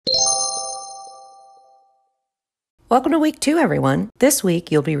Welcome to week 2, everyone. This week,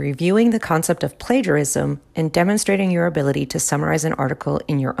 you'll be reviewing the concept of plagiarism and demonstrating your ability to summarize an article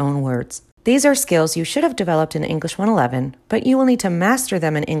in your own words. These are skills you should have developed in English 111, but you will need to master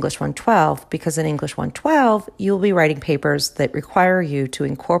them in English 112 because in English 112, you will be writing papers that require you to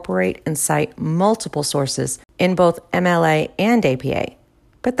incorporate and cite multiple sources in both MLA and APA.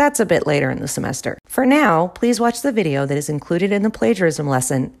 But that's a bit later in the semester. For now, please watch the video that is included in the plagiarism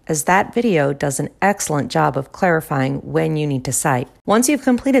lesson, as that video does an excellent job of clarifying when you need to cite. Once you've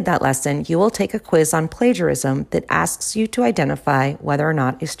completed that lesson, you will take a quiz on plagiarism that asks you to identify whether or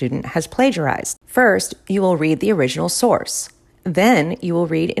not a student has plagiarized. First, you will read the original source. Then, you will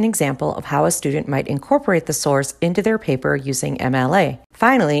read an example of how a student might incorporate the source into their paper using MLA.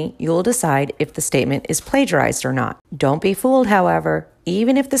 Finally, you will decide if the statement is plagiarized or not. Don't be fooled, however.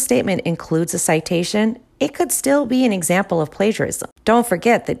 Even if the statement includes a citation, it could still be an example of plagiarism. Don't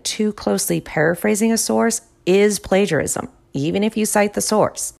forget that too closely paraphrasing a source is plagiarism, even if you cite the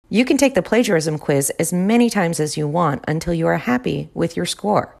source. You can take the plagiarism quiz as many times as you want until you are happy with your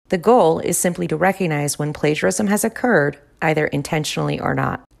score. The goal is simply to recognize when plagiarism has occurred, either intentionally or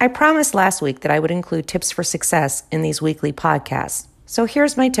not. I promised last week that I would include tips for success in these weekly podcasts. So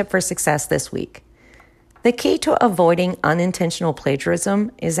here's my tip for success this week. The key to avoiding unintentional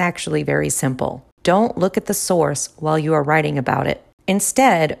plagiarism is actually very simple. Don't look at the source while you are writing about it.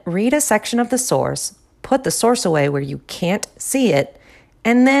 Instead, read a section of the source, put the source away where you can't see it,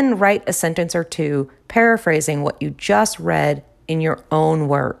 and then write a sentence or two paraphrasing what you just read in your own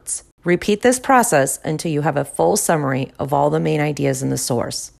words. Repeat this process until you have a full summary of all the main ideas in the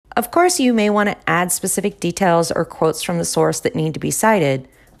source. Of course, you may want to add specific details or quotes from the source that need to be cited,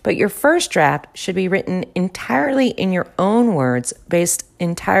 but your first draft should be written entirely in your own words based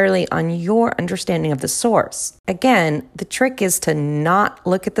entirely on your understanding of the source. Again, the trick is to not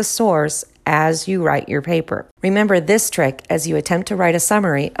look at the source as you write your paper. Remember this trick as you attempt to write a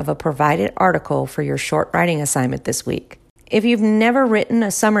summary of a provided article for your short writing assignment this week. If you've never written a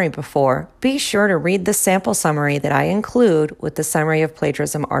summary before, be sure to read the sample summary that I include with the Summary of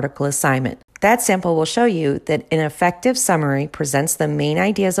Plagiarism article assignment. That sample will show you that an effective summary presents the main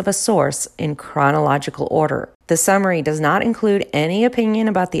ideas of a source in chronological order. The summary does not include any opinion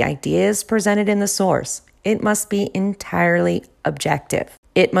about the ideas presented in the source. It must be entirely objective.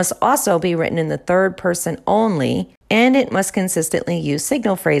 It must also be written in the third person only, and it must consistently use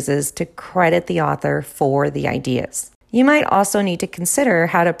signal phrases to credit the author for the ideas. You might also need to consider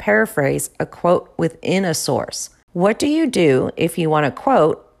how to paraphrase a quote within a source. What do you do if you want to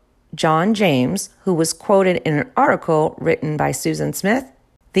quote John James, who was quoted in an article written by Susan Smith?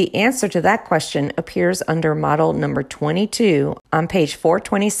 The answer to that question appears under model number 22 on page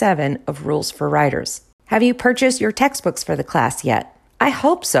 427 of Rules for Writers. Have you purchased your textbooks for the class yet? I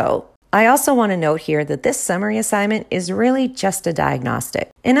hope so. I also want to note here that this summary assignment is really just a diagnostic.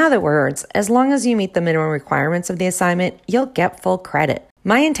 In other words, as long as you meet the minimum requirements of the assignment, you'll get full credit.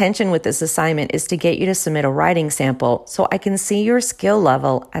 My intention with this assignment is to get you to submit a writing sample so I can see your skill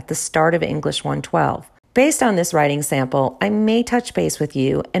level at the start of English 112. Based on this writing sample, I may touch base with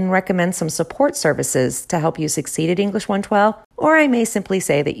you and recommend some support services to help you succeed at English 112, or I may simply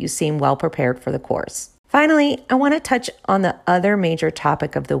say that you seem well prepared for the course. Finally, I want to touch on the other major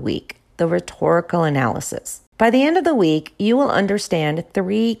topic of the week, the rhetorical analysis. By the end of the week, you will understand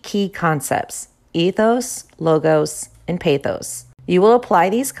 3 key concepts: ethos, logos, and pathos. You will apply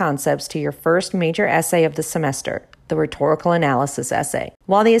these concepts to your first major essay of the semester, the rhetorical analysis essay.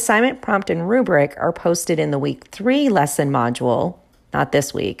 While the assignment prompt and rubric are posted in the week 3 lesson module, not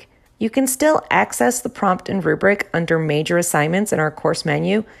this week, you can still access the prompt and rubric under major assignments in our course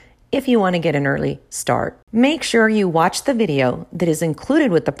menu if you want to get an early start. Make sure you watch the video that is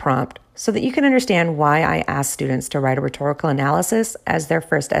included with the prompt so that you can understand why I ask students to write a rhetorical analysis as their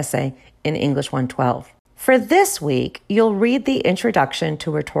first essay in English 112. For this week, you'll read the Introduction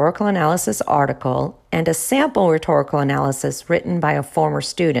to Rhetorical Analysis article and a sample rhetorical analysis written by a former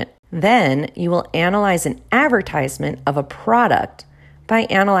student. Then you will analyze an advertisement of a product by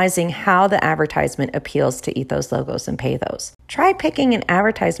analyzing how the advertisement appeals to ethos, logos, and pathos. Try picking an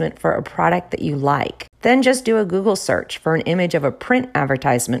advertisement for a product that you like. Then just do a Google search for an image of a print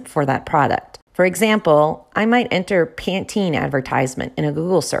advertisement for that product. For example, I might enter Pantene advertisement in a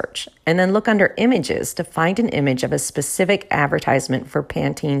Google search and then look under images to find an image of a specific advertisement for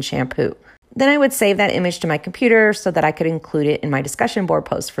Pantene shampoo. Then I would save that image to my computer so that I could include it in my discussion board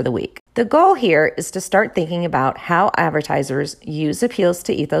post for the week. The goal here is to start thinking about how advertisers use appeals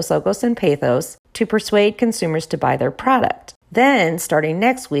to ethos, logos, and pathos to persuade consumers to buy their product. Then, starting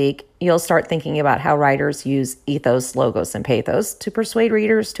next week, you'll start thinking about how writers use ethos, logos, and pathos to persuade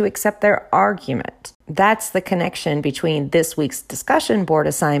readers to accept their argument. That's the connection between this week's discussion board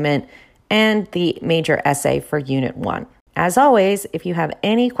assignment and the major essay for Unit 1. As always, if you have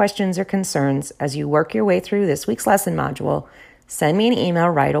any questions or concerns as you work your way through this week's lesson module, send me an email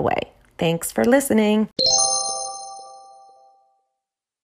right away. Thanks for listening.